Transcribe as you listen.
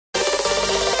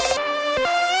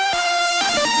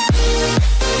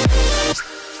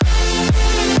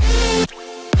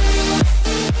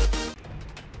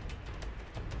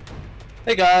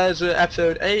Hey guys, we're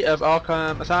episode 8 of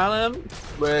Arkham Asylum.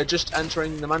 We're just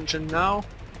entering the mansion now.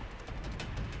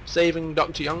 Saving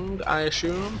Dr. Young, I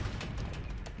assume.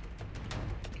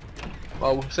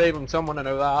 Well, we're saving someone, I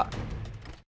know that.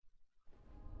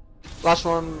 Last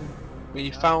one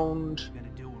we found...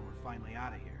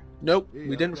 Nope,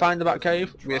 we didn't find the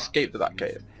Batcave, we escaped the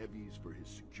Batcave. Heavies for his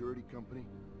security company,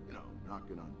 you know,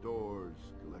 knocking on doors,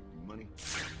 collecting money.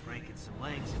 Breaking some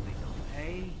legs if they don't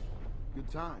pay. Good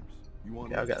times. You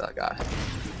want? Yeah, I'll get that guy.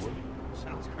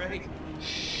 Sounds great.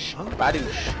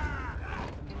 Badoosh.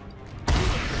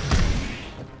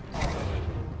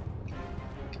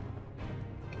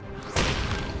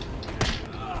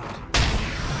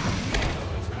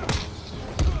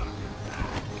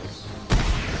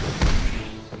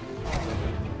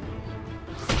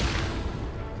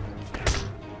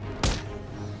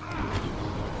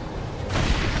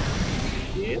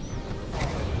 Yep.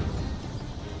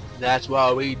 That's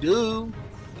what we do.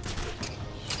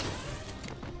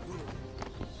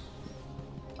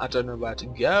 I don't know where to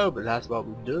go, but that's what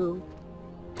we do.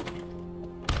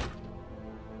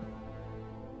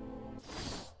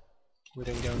 We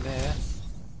don't go there,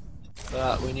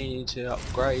 but we need to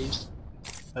upgrade,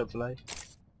 hopefully.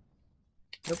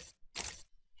 Nope.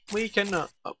 We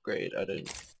cannot upgrade, I don't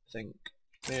think.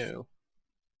 No.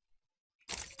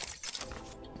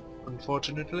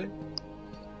 Unfortunately.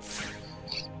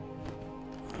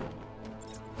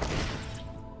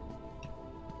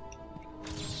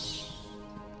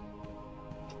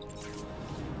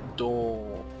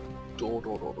 Door. I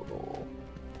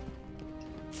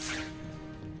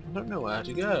don't know where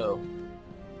to go.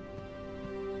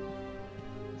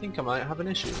 I think I might have an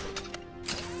issue.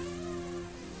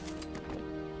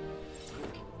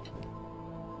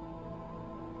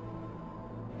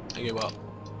 I give up.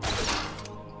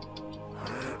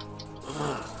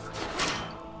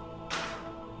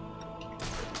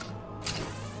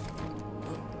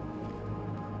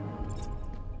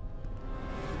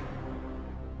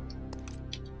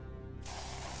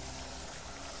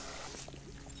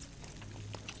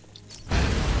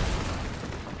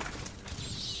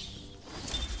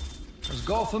 As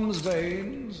Gotham's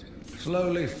veins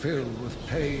slowly fill with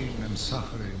pain and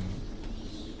suffering,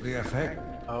 the effect...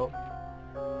 Oh.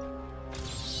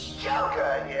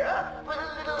 Joker here with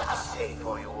a little update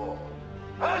for you all.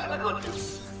 First the good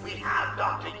news, we have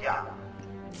Dr. Young.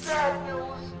 Bad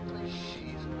news,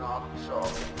 she's not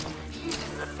talking. She's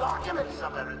in the documents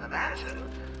somewhere in the mansion.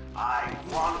 I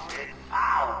want it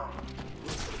found.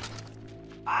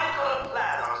 I got a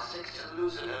plan on Six to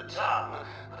loosen her tongue,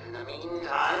 but in the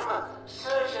meantime,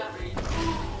 search every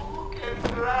nook and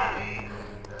cranny.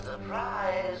 There's a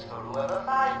prize for whoever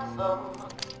finds them.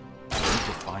 I need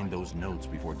to find those notes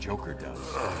before Joker does.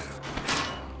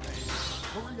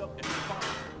 Hurry up and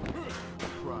find her.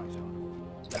 Surprise on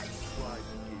her. That surprise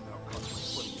that gave our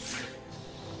customer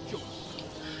 20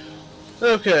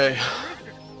 minutes. Okay.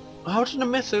 How did I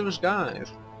miss those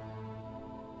guys?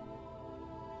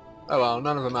 Oh well,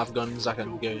 none of them have guns. I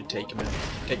can go take them in.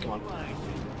 Take them on.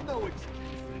 No excuses.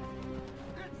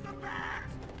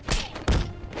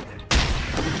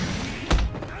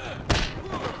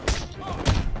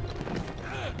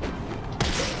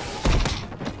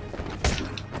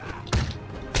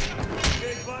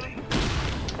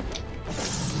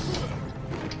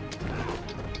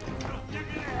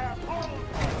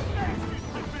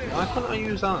 Why can't I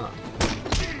use that?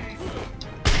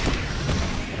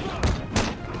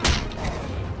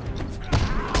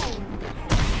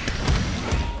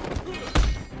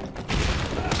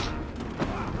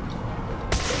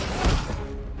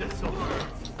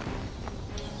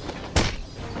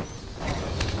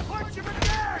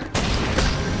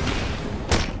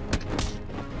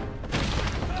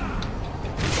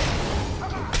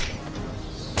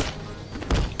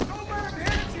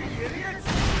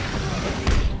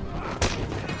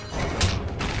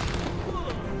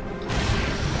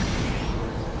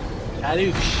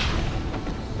 Adoosh.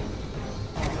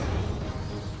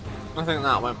 I think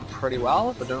that went pretty well,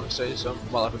 if I don't say so.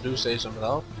 Well, if I do say so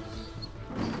myself.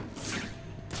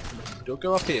 Don't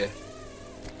go up here.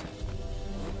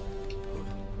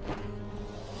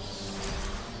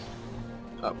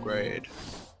 Upgrade.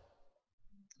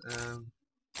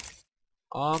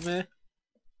 Army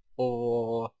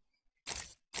or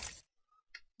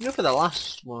go for the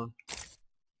last one.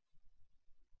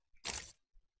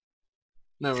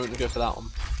 No, we're gonna go for that one.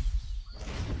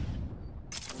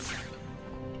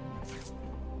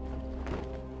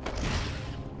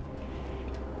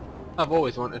 I've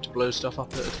always wanted to blow stuff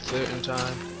up at a certain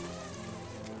time.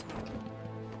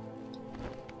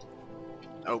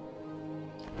 Oh.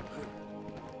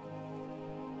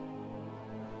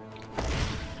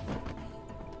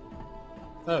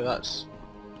 Oh, that's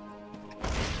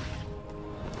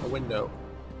a window.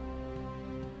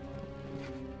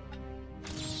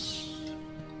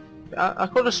 I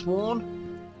could have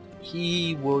sworn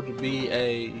he would be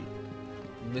a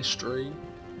mystery.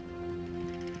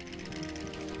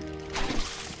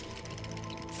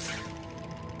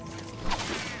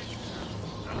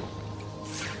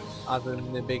 Other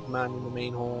than the big man in the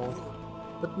main hall.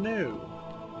 But no.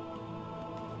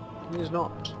 He is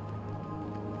not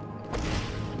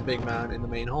the big man in the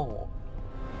main hall.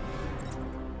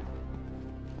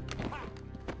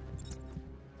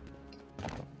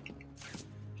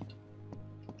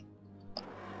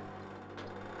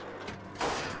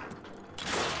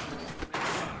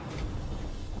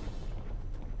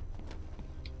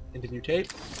 Interview tape.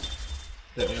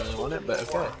 Don't really want it, but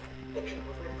okay. Fiction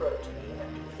was referred to me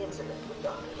after the incident with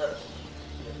Dr. Murphy.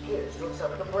 It appears to have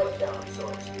suffered a breakdown of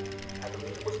sorts. I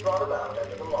believe it was brought about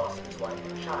after the loss of his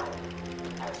wife and child.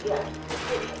 As yet, the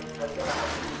patient has been able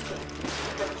to speak.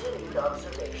 Continued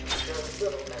observation shows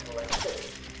little mental activity.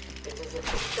 It's as if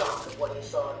the shock of what he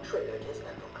saw triggered his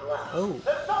mental collapse. Oh.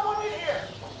 There's someone in here!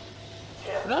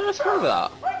 No, let's go with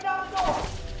that. Break down the door!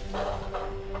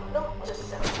 Note to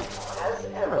self, as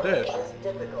ever, did. it is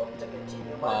difficult to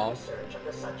continue my research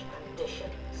under such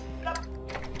conditions.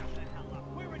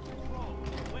 We're in control.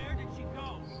 Where did she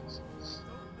go?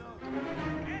 Don't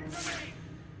know. Answer me!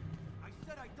 I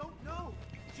said I don't know.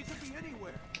 She could be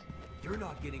anywhere. You're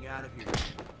not getting out of here.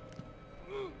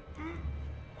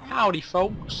 Howdy,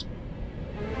 folks.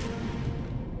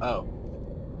 Oh.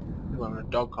 We're wearing a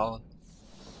dog collar.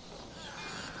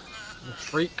 The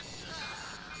freak.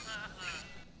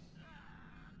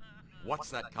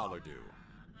 What's that collar do?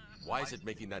 Why is it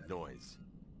making that noise?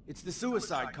 It's the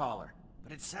suicide collar,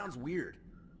 but it sounds weird.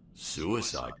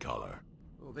 Suicide collar?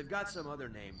 Well, they've got some other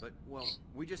name, but, well,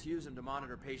 we just use them to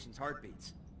monitor patients'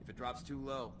 heartbeats. If it drops too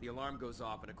low, the alarm goes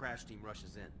off and a crash team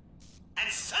rushes in.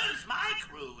 And so's my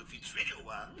crew if you trigger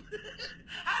one.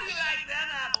 How do you like them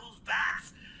apples,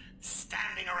 bats?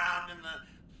 Standing around in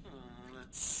the...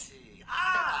 let's see...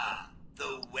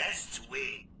 the West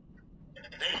Wing.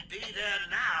 They'd be there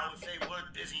now if they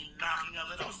weren't busy knocking a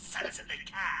little sense into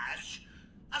cash.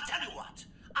 I'll tell you what,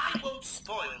 I won't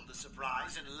spoil the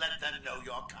surprise and let them know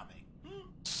you're coming.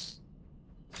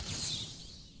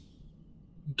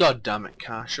 God damn it,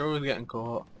 Cash. You're always getting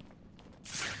caught.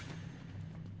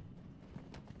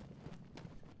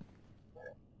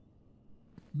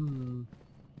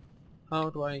 How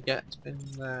do I get in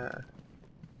there?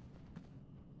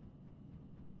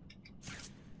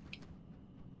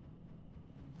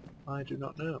 I do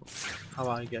not know how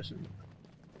I get in.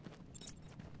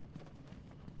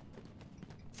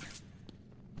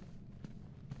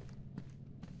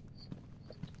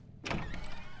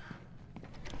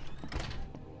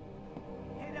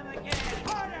 Hit him again!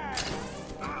 Harder!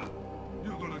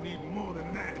 You're gonna need more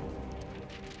than that.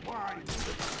 Why?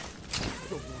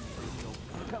 Don't want to know.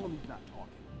 Tell him he's not talking.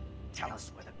 Tell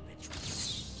us where the bitch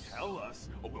was. Tell us,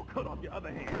 or we'll cut off your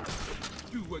other hand.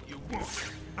 Do what you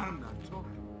want. I'm not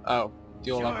talking. Oh,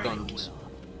 you all have Sure you guns. will.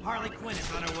 Harley Quinn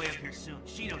is on her way up here soon.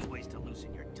 She knows ways to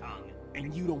loosen your tongue.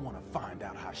 And you don't want to find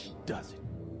out how she does it.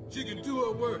 She can do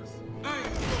her worst. I ain't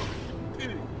talking.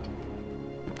 Period.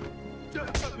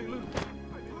 Just let me loose.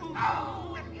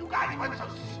 Oh, if you guys weren't so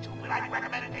stupid, I'd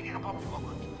recommend taking a pop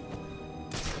forward.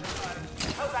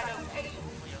 Suppose I don't pay you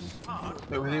for your smart.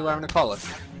 Wait, was he wearing a collar?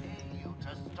 You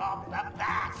to stop the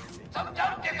bat. So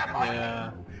don't disappoint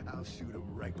Yeah. I'll shoot him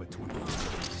right between the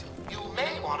eyes. me. You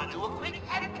may want to do a quick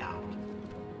head count.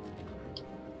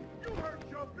 You heard,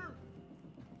 Joker?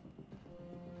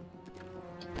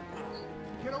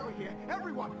 Get over here,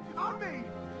 everyone! On me!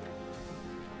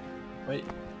 Wait,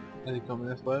 is he coming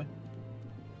this way?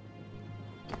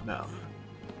 No.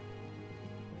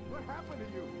 What happened to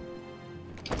you?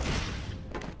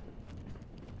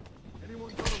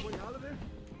 Anyone got a way out of this?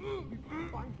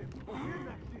 Find him. We're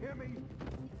next, you hear me?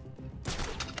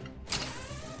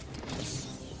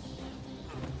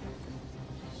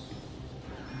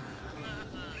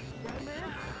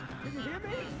 Batman? Can you hear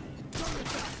me? Turn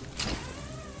this back.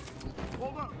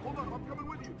 Hold up, I'm coming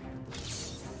with you.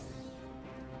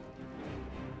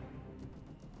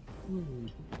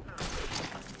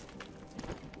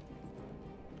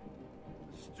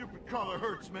 Stupid collar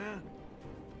hurts, man.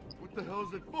 What the hell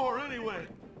is it for, anyway?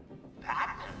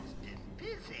 Patton's been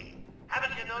busy.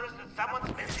 Haven't you noticed that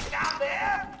someone's missing down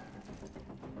there?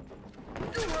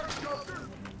 You heard, Joker!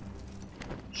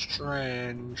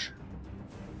 Strange.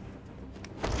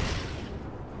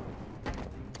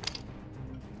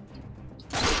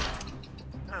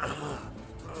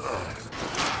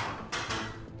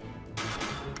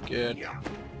 Good.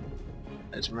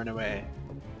 is run away.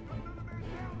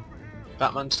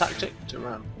 Batman's tactic to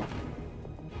run.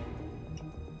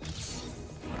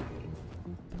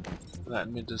 Let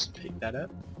me just pick that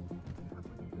up.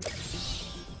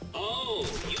 Oh,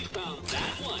 you found that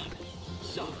one.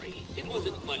 Sorry, it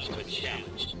wasn't much of a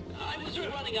challenge. I was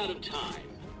running out of time.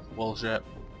 Bullshit.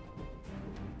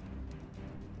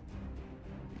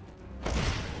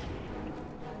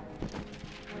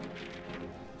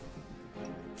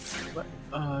 What?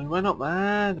 Oh, he went up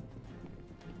there.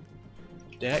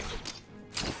 Dick.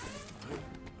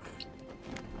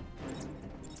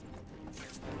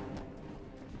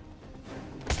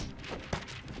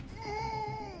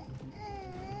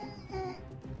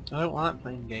 I don't like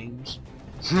playing games.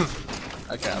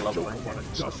 Okay, I love playing What a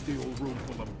games. dusty old room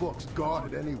full of books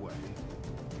guarded anyway.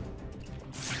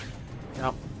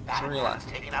 Yep, it's real life. Batman's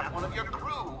taken out one of your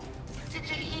crew. Did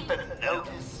you even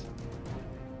notice?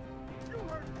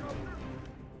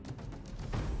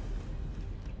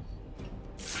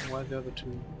 Why the other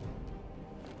two?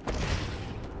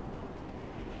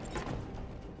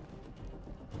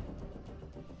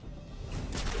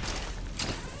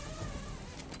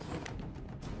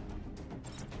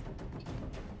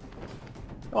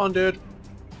 Come on, dude.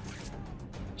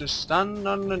 Just stand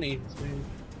underneath me.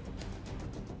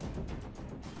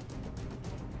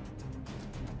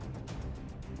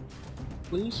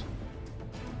 Please?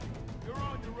 You're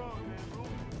on your own, man. Roll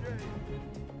the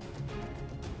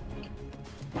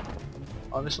J.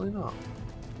 Obviously not.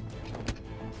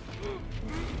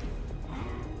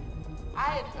 I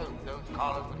had hoped those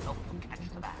collars would help you catch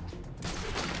the bat.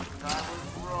 I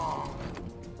was wrong.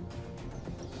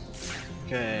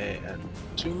 Okay, and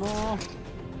two more.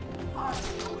 Are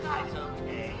you guys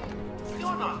okay?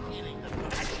 You're not feeling the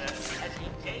pressure as he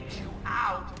takes you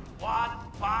out one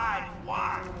by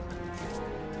one.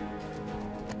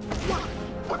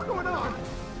 What's going on?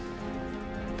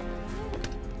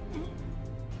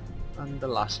 And the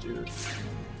last dude.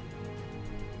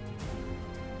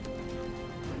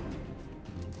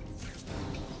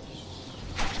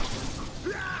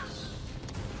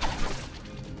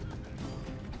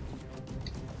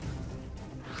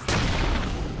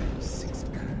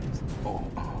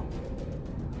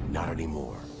 Not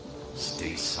anymore.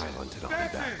 Stay silent and I'll be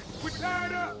back. Batman, we're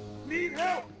tied up. Need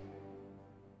help.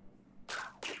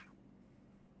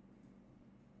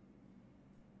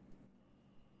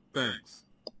 Thanks.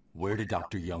 Where did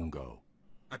Dr. Young go?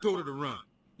 I told her to run.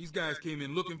 These guys came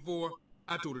in looking for her.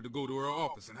 I told her to go to her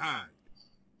office and hide.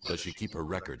 Does she keep her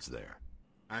records there?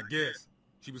 I guess.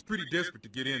 She was pretty desperate to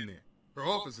get in there. Her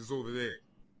office is over there.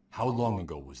 How long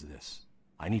ago was this?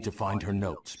 I need to find her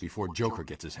notes before Joker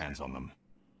gets his hands on them.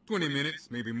 20 minutes,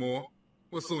 maybe more.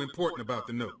 What's so important about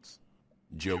the notes?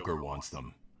 Joker wants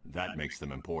them. That makes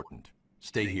them important.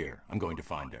 Stay here. I'm going to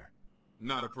find her.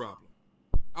 Not a problem.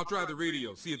 I'll try the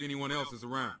radio, see if anyone else is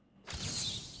around.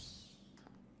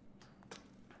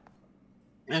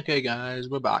 Okay guys,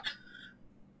 we're back.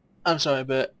 I'm sorry,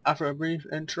 but after a brief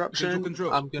interruption, Central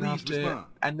Control, I'm gonna have please to respond.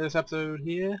 end this episode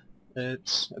here.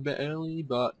 It's a bit early,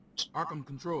 but Arkham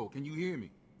Control, can you hear me?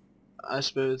 I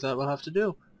suppose that will have to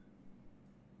do.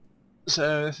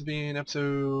 So this has been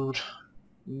episode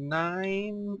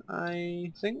 9,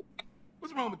 I think?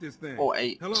 What's wrong with this thing? Or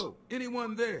 8. Hello?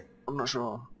 Anyone there? I'm not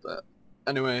sure, but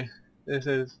anyway, this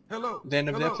is Hello? the end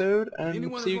of the Hello? episode, and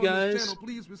Anyone see you that's on this guys channel,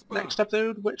 please respond. next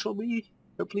episode, which will be,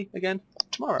 hopefully, again,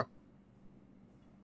 tomorrow.